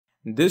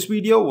This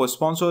video was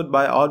sponsored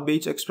by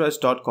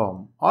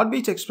OutBeachExpress.com.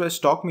 Outbeach Express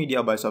Stock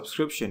Media by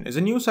Subscription is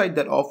a new site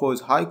that offers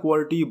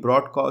high-quality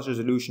broadcast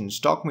resolution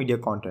stock media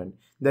content.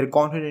 Their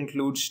content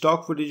includes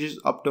stock footages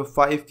up to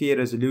 5K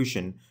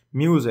resolution,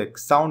 music,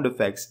 sound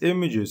effects,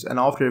 images, and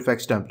After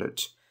Effects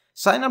templates.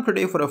 Sign up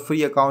today for a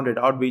free account at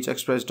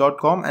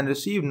OutBeachExpress.com and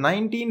receive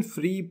 19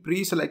 free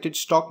pre-selected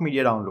stock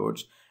media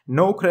downloads.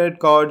 No credit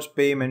cards,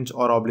 payments,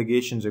 or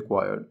obligations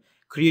required.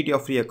 Create your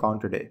free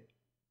account today.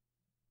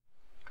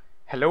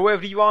 Hello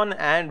everyone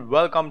and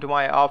welcome to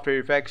my After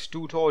Effects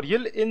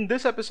tutorial. In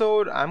this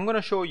episode, I'm going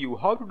to show you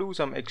how to do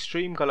some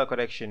extreme color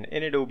correction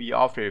in Adobe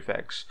After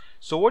Effects.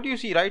 So what you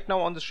see right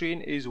now on the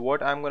screen is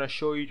what I'm going to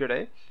show you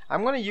today.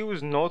 I'm going to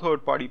use no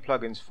third-party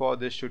plugins for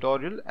this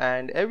tutorial,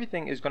 and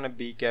everything is going to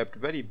be kept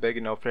very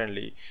beginner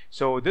friendly.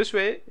 So this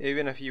way,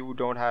 even if you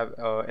don't have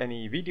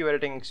any video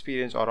editing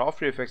experience or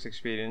After Effects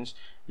experience,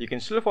 you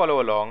can still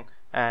follow along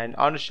and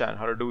understand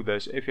how to do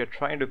this if you're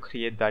trying to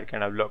create that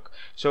kind of look.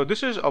 So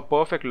this is a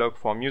perfect look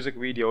for music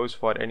videos,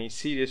 for any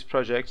serious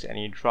projects,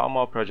 any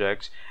drama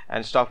projects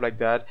and stuff like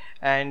that.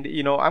 And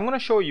I'm going to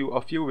show you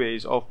a few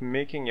ways of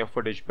making your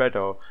footage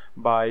better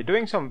by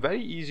doing some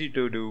very easy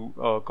to do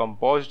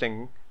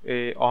compositing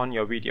on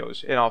your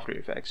videos in After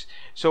Effects.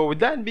 So with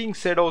that being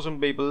said, awesome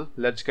people,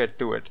 let's get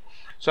to it.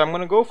 So I'm going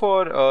to go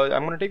for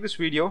I'm going to take this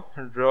video,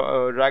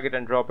 drag it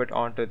and drop it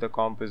onto the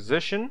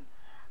composition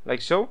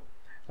like so.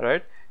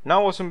 Right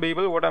now, awesome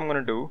people, what I'm going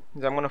to do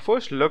is I'm going to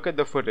first look at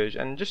the footage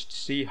and just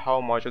see how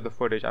much of the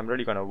footage I'm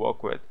really going to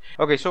work with.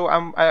 Okay, so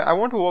I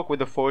want to work with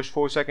the first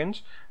 4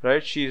 seconds.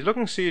 Right, she's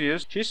looking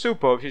serious, she's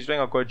superb, she's doing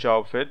a good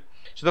job of it.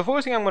 So the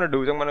first thing I'm going to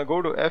do is I'm going to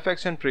go to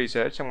effects and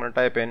presets. I'm going to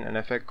type in an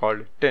effect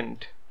called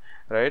tint.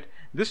 Right,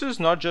 this is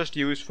not just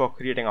used for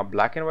creating a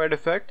black and white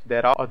effect.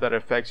 There are other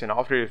effects in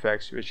After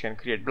Effects which can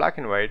create black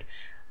and white,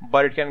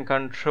 but it can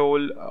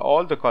control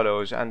all the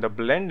colors and the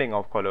blending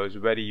of colors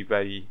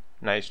very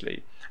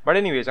nicely. But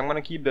anyways, I'm going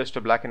to keep this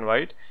to black and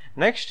white.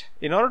 Next,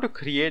 in order to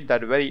create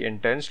that very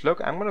intense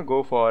look, I'm going to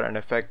go for an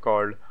effect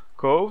called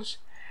curves,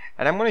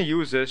 and I'm going to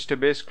use this to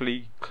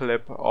basically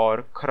clip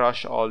or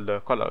crush all the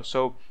colors.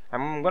 So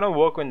I'm going to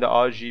work in the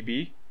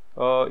RGB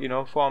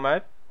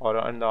format or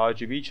on the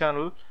RGB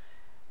channel,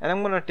 and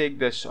I'm going to take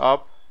this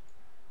up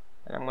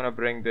and I'm going to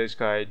bring this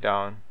guy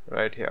down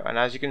right here, and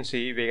as you can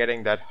see, we're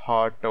getting that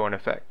hard tone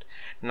effect.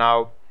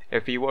 Now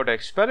if we were to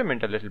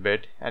experiment a little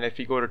bit, and if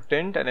we go to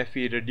tint and if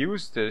we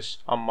reduce this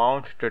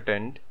amount to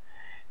tint,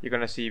 you're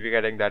gonna see we're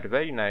getting that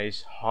very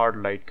nice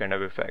hard light kind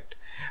of effect.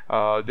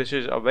 This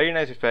is a very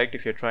nice effect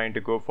if you're trying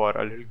to go for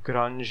a little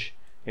grunge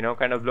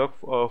kind of look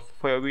for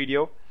your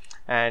video.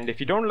 And if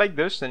you don't like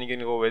this, then you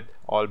can go with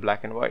all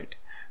black and white.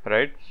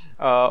 Right,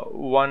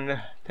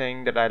 one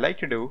thing that I like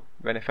to do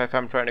if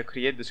I'm trying to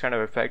create this kind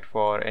of effect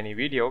for any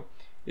video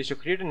is to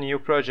create a new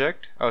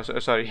project, is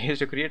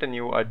to create a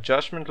new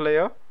adjustment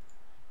layer.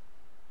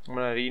 I'm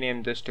going to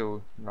rename this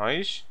to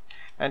noise,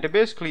 and to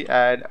basically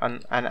add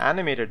an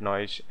animated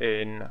noise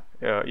in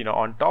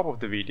on top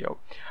of the video.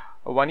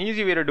 One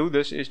easy way to do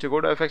this is to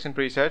go to effects and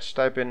presets,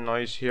 type in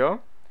noise here,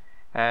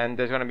 and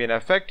there's going to be an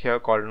effect here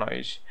called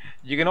noise.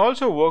 You can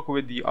also work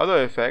with the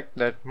other effect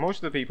that most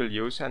of the people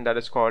use, and that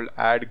is called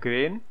add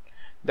grain.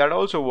 That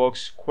also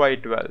works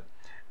quite well.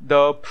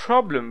 The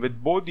problem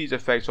with both these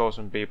effects,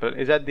 awesome people,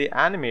 is that they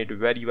animate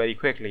very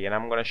quickly, and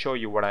I'm going to show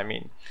you what I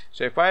mean.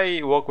 So if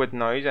I work with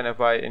noise and if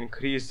I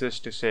increase this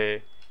to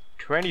say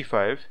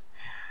 25,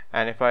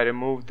 and if I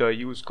remove the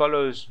use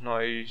colors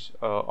noise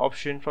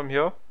option from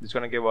here, it's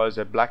going to give us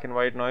a black and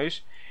white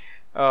noise.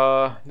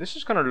 This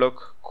is going to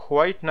look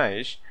quite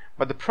nice,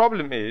 but the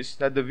problem is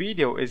that the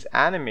video is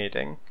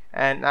animating,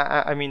 and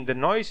I mean the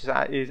noise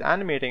is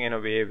animating in a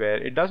way where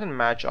it doesn't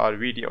match our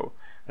video.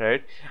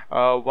 Right,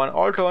 one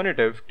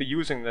alternative to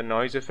using the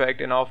noise effect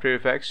in After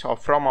Effects or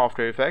from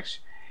After Effects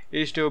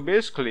is to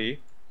basically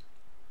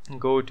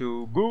go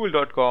to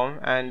google.com,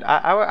 and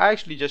I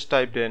actually just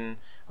typed in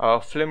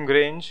film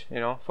grains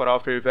for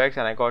After Effects,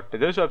 and I got to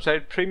this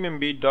website,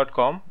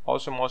 premiumbeat.com.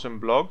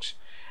 awesome blogs,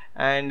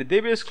 and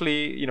they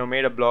basically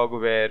made a blog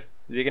where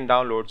we can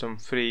download some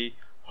free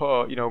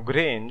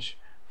grains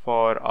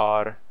for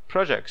our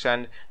projects.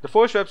 And the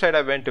first website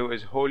I went to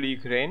is Holy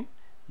Grain.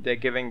 They're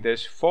giving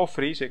this for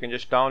free, so you can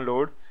just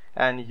download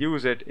and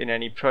use it in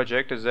any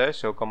project is there,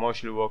 so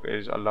commercial work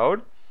is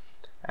allowed.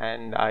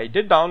 And I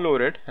did download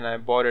it and I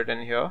bought it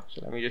in here,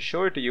 so let me just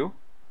show it to you.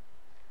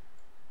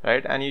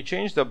 Right, and you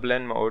change the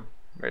blend mode.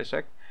 Wait a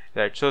sec.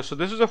 Right, so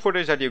this is the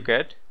footage that you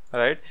get.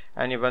 Right,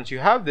 and once you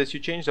have this, you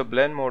change the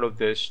blend mode of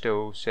this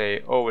to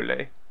say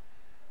overlay,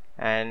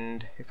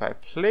 and if I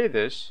play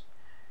this,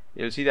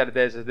 you'll see that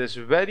there's this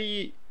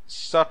very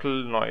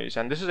subtle noise,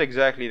 and this is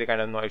exactly the kind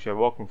of noise we're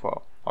looking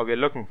for.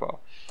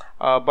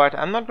 But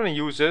I'm not going to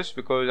use this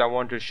because I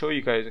want to show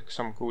you guys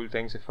some cool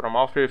things from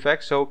After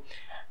Effects. So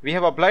we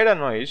have applied a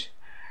noise.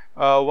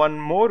 One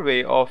more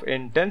way of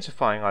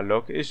intensifying our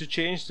look is to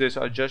change this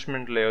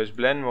adjustment layers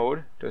blend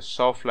mode to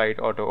soft light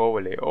or to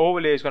overlay.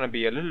 Overlay is going to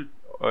be a little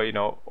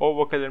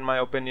overkill in my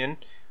opinion,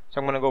 so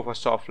I'm going to go for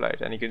soft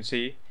light, and you can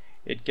see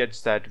it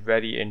gets that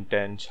very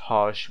intense,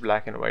 harsh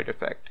black and white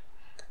effect.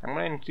 I'm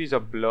going to increase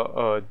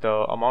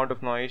the amount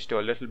of noise to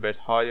a little bit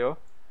higher.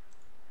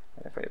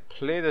 And if I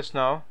play this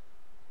now,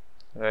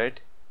 right,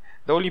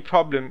 the only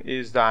problem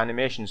is the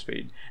animation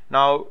speed.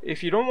 Now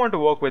if you don't want to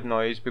work with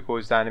noise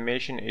because the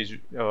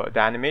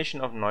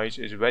animation of noise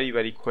is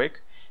very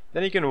quick,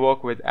 then you can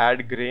work with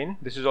add grain.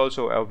 This is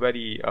also a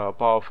very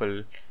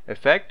powerful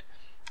effect.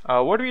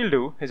 What we'll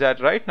do is that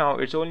right now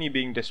it's only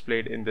being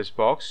displayed in this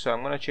box, so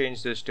I'm going to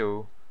change this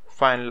to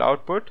final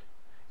output.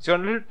 It's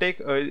going to take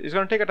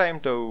a time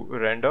to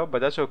render, but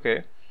that's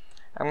okay.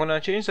 I'm going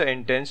to change the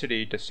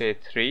intensity to say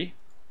 3,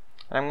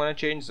 and I'm going to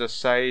change the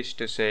size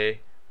to say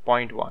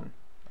 0.1.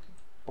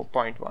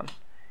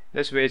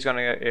 This way it's going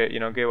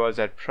to give us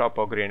that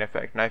proper grain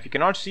effect. Now if you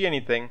cannot see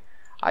anything,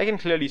 I can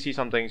clearly see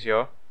some things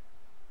here,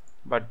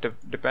 but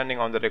depending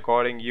on the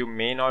recording you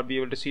may not be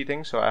able to see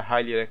things, so I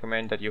highly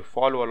recommend that you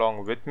follow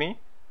along with me.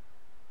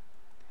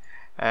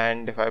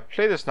 And if I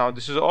play this now,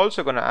 this is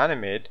also going to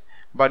animate,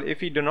 but if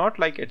we do not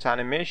like its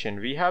animation,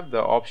 we have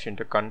the option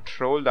to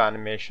control the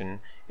animation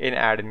in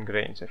add-in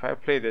grains. If I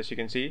play this, you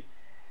can see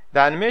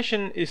the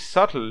animation is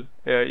subtle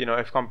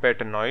if compared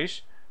to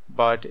noise,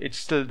 but it's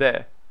still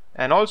there.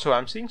 And also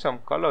I'm seeing some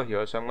color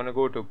here, so I'm going to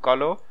go to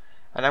color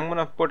and I'm going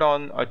to put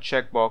on a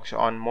checkbox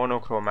on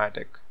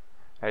monochromatic.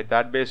 Right,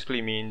 that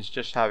basically means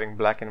just having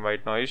black and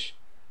white noise,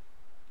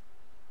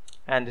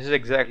 and this is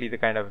exactly the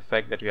kind of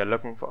effect that we are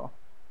looking for.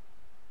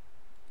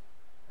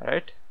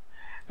 Right,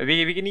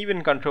 we can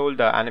even control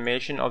the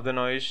animation of the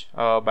noise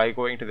by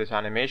going to this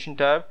animation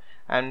tab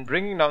and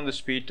bringing down the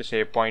speed to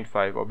say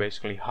 0.5, or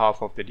basically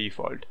half of the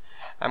default.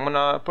 I'm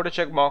gonna put a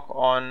check mark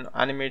on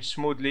animate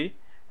smoothly,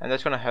 and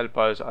that's gonna help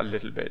us a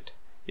little bit.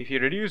 If you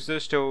reduce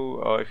this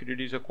to if you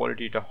reduce the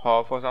quality to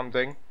half or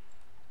something,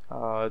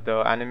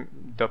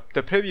 the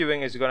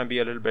previewing is going to be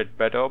a little bit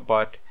better,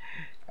 but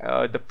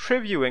the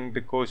previewing,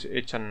 because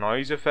it's a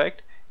noise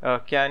effect,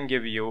 can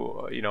give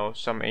you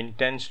some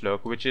intense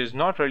look, which is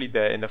not really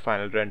there in the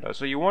final render.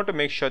 So you want to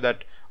make sure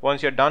that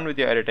once you're done with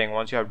your editing,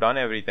 once you have done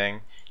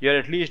everything, you're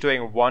at least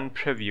doing one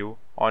preview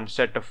on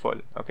set to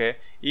full. Okay,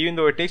 even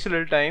though it takes a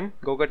little time,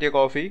 go get your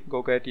coffee,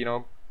 go get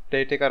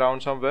take a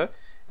round somewhere,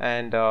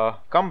 and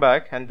come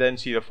back and then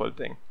see the full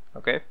thing.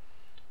 Okay,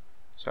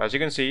 so as you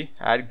can see,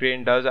 add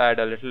grain does add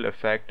a little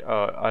effect,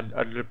 a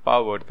little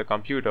power to the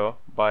computer,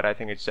 but I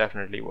think it's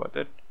definitely worth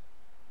it.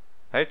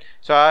 Right,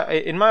 so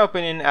in my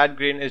opinion, add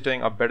grain is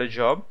doing a better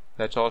job.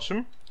 That's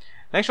awesome.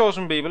 Next,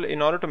 awesome people,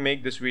 in order to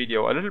make this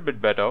video a little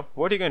bit better,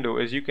 what you can do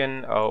is you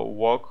can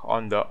work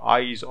on the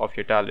eyes of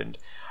your talent.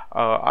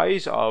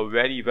 Eyes are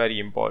very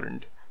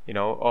important.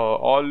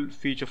 All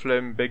feature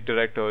film big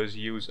directors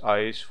use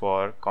eyes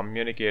for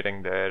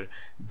communicating the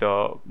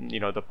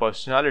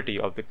personality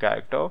of the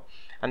character,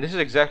 and this is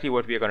exactly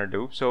what we are going to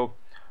do. So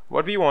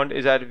what we want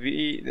is that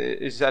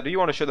we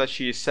want to show that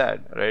she is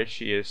sad, right?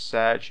 She is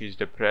sad, she's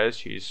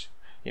depressed, she's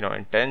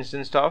intense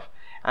and stuff,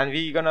 and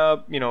we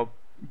gonna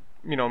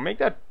make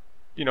that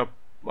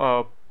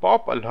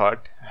pop a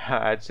lot,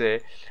 I'd say,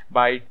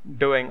 by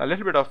doing a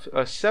little bit of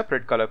a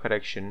separate color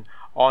correction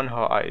on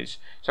her eyes.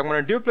 So I'm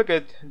going to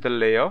duplicate the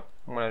layer.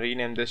 I'm going to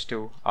rename this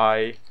to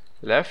eye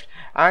left.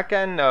 I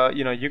can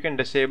you can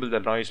disable the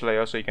noise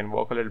layer so you can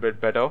work a little bit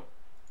better.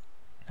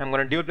 I'm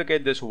going to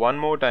duplicate this one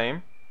more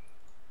time,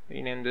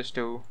 rename this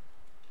to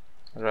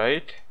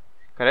right.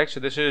 Correct, so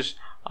this is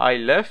eye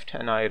left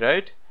and eye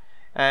right,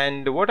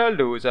 and what I'll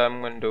do is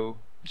I'm going to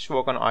just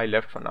work on eye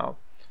left for now.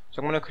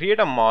 So I'm going to create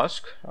a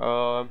mask,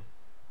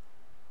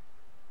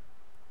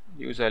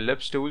 use a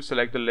ellipse tool,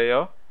 select the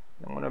layer.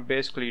 I'm going to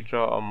basically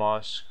draw a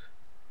mask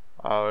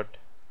out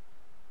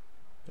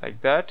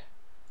like that,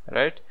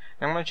 right?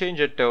 And I'm going to change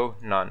it to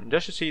none,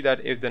 just to see that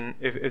if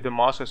the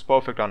mask is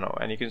perfect or no.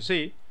 And you can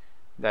see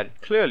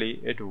that clearly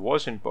it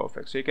wasn't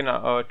perfect, so you can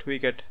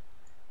tweak it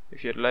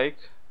if you'd like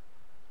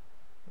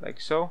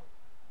so.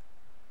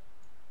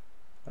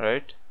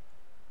 Right,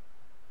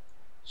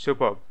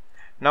 superb.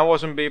 Now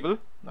awesome people,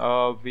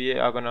 we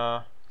are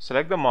gonna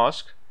select the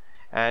mask,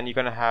 and you're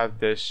gonna have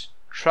this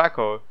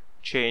tracker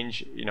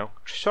change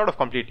sort of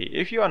completely.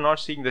 If you are not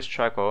seeing this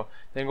tracker,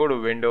 then go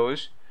to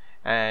Windows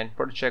and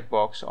put a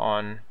checkbox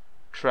on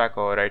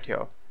tracker right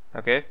here.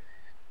 Okay,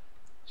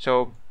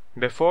 so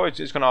before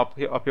it's gonna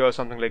appear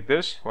something like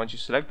this. Once you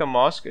select the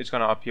mask, it's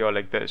gonna appear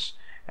like this,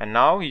 and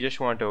now you just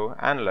want to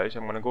analyze.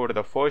 I'm gonna go to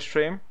the first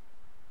frame.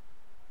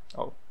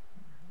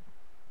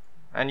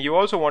 And you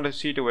also want to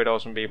see to it,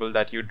 awesome people,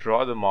 that you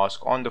draw the mask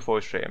on the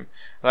first frame.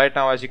 Right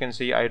now, as you can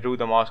see, I drew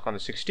the mask on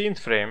the 16th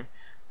frame.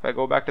 If I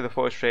go back to the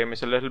first frame,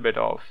 it's a little bit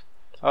off.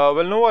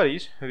 Well, no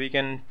worries, we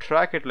can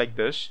track it like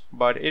this,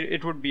 but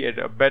it would be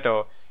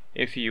better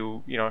if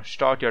you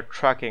start your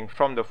tracking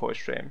from the first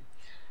frame.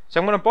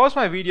 So I'm going to pause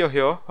my video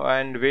here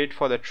and wait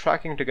for the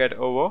tracking to get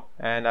over,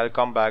 and I'll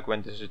come back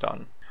when this is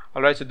done.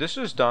 Alright, so this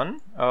is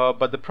done,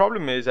 but the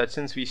problem is that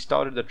since we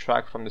started the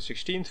track from the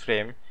 16th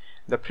frame,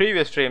 the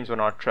previous frames were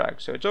not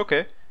tracked, so it's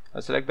okay.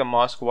 I'll select the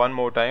mask one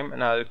more time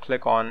and I'll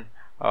click on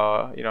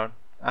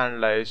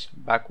analyze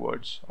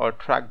backwards or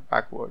track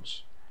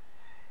backwards.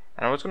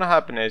 and what's going to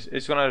happen is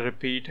it's going to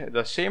repeat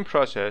the same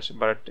process,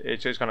 but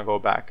it's just going to go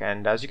back,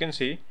 and as you can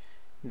see,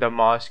 the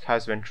mask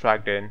has been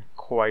tracked in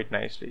quite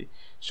nicely.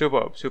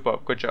 Superb,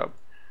 superb, good job.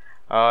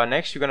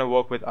 Next, you're going to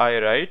work with eye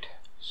right,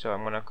 so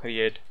I'm going to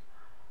create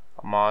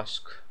a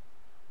mask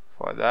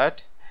for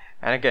that.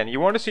 And again, you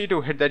want to see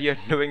to hit that you're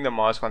doing the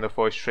mask on the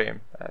first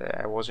frame.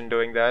 I wasn't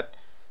doing that,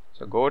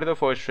 so go to the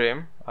first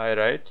frame, eye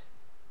right,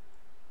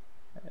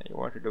 and you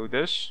want to do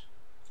this,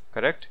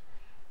 correct,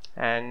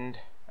 and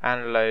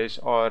analyze,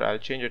 or I'll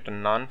change it to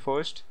none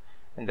first,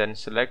 and then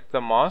select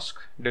the mask.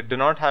 Do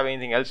not have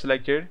anything else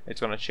selected,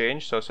 it's going to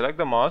change, so select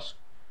the mask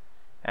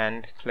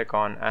and click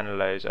on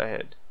analyze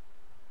ahead.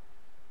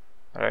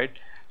 Alright,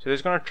 so this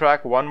is going to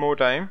track one more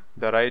time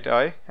the right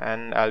eye,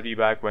 and I'll be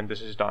back when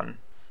this is done.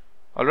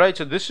 Alright,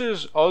 so this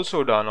is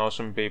also done,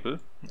 awesome people,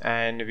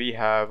 and we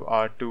have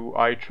our two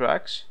eye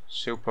tracks.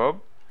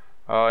 Superb.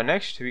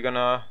 Next we're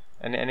gonna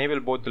enable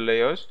both the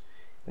layers,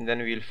 and then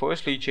we'll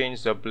firstly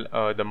change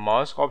the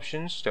mask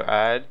options to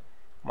add,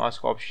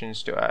 mask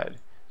options to add.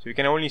 So we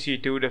can only see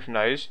two different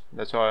eyes.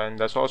 That's all, and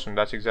that's awesome.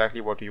 That's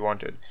exactly what we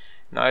wanted.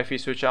 Now if we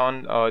switch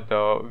on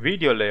the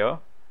video layer,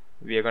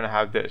 we are going to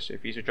have this.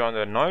 If we switch on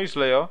the noise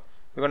layer,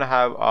 we're going to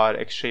have our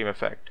extreme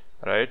effect,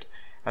 right?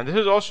 And this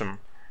is awesome.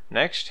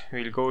 Next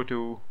we'll go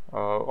to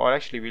or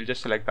actually we'll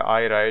just select the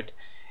eye right.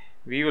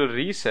 We will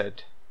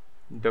reset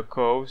the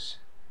curves,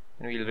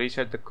 and we'll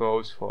reset the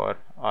curves for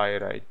eye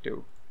right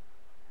too.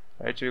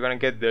 Right, so you're going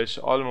to get this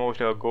almost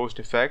a ghost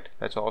effect.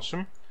 That's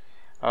awesome.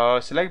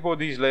 Select both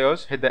these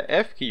layers, hit the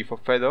F key for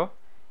feather,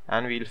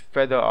 and we'll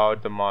feather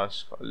out the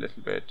mask a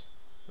little bit,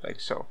 like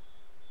so.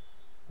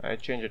 Right,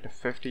 change it to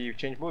 50. You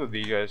change both of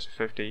these guys to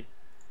 50,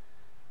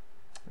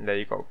 and there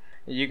you go.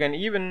 You can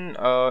even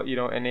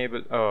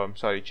enable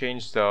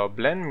change the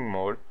blending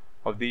mode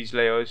of these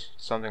layers,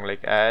 something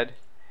like add,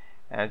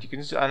 and as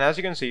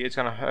you can see, it's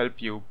going to help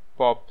you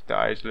pop the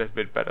eyes a little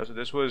bit better. So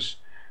this was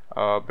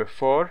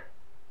before,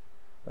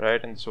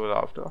 right, and this was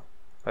after.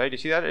 Right, you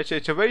see that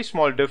it's a very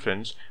small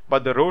difference,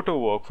 but the roto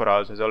work for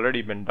us has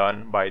already been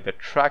done by the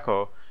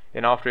tracker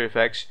in After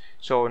Effects.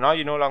 So now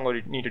you no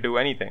longer need to do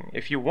anything.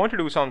 If you want to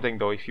do something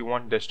though, if you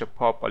want this to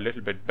pop a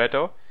little bit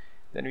better,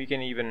 then we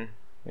can even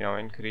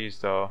increase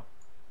the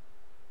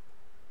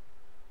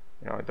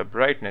the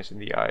brightness in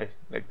the eye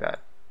like that.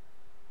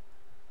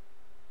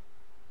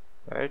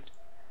 Right,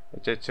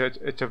 it's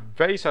a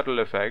very subtle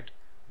effect,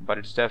 but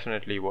it's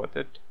definitely worth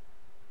it.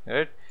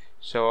 Right,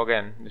 so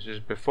again, this is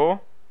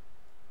before,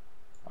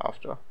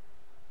 after,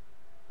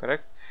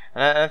 correct,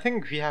 and I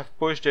think we have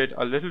pushed it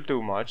a little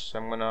too much, so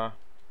I'm gonna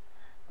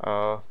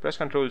press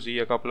Ctrl Z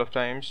a couple of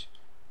times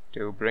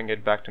to bring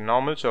it back to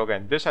normal. So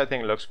again, this I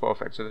think looks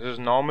perfect. So this is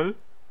normal,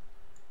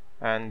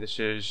 and this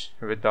is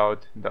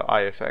without the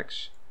eye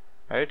effects,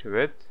 right,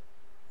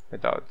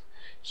 without.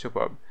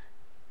 Superb.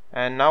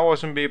 And now,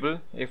 awesome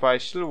people, if I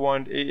still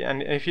want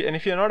and if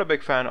you're not a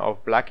big fan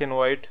of black and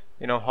white,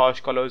 harsh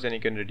colors, then you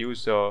can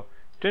reduce the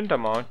tint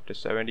amount to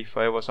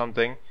 75 or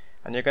something,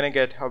 and you're gonna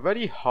get a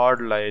very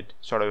hard light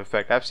sort of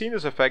effect. I've seen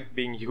this effect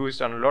being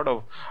used on a lot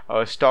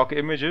of stock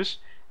images,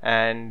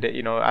 and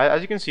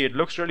as you can see, it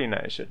looks really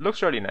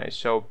nice.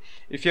 So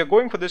if you're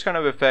going for this kind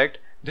of effect,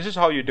 this is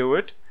how you do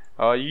it.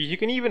 You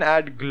can even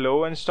add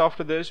glow and stuff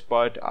to this,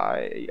 but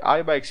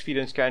I by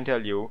experience can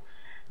tell you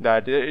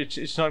that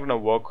it's not gonna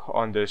work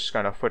on this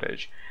kind of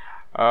footage.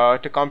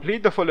 To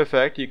complete the full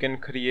effect, you can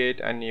create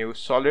a new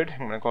solid.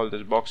 I'm gonna call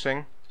this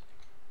boxing,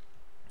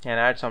 and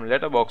add some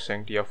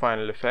letterboxing to your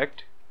final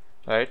effect.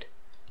 Right,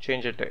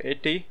 change it to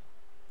 80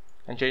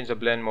 and change the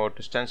blend mode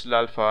to stencil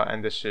alpha,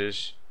 and this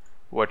is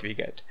what we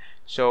get.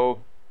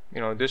 So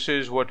this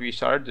is what we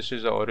started. This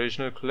is the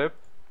original clip,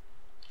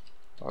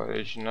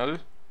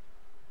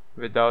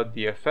 without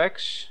the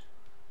effects,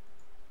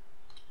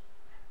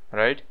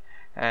 right,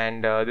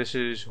 and this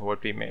is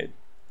what we made.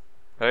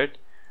 Right,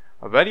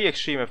 a very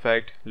extreme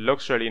effect,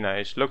 looks really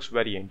nice, looks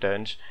very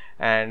intense,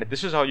 and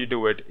this is how you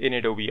do it in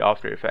Adobe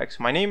After Effects.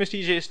 My name is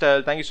TJ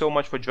Style. Thank you so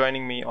much for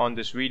joining me on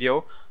this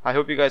video. I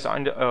hope you guys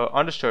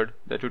understood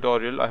the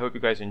tutorial. I hope you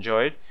guys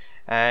enjoyed,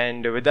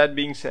 and with that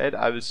being said,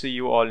 I will see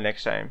you all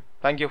next time.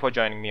 Thank you for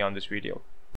joining me on this video.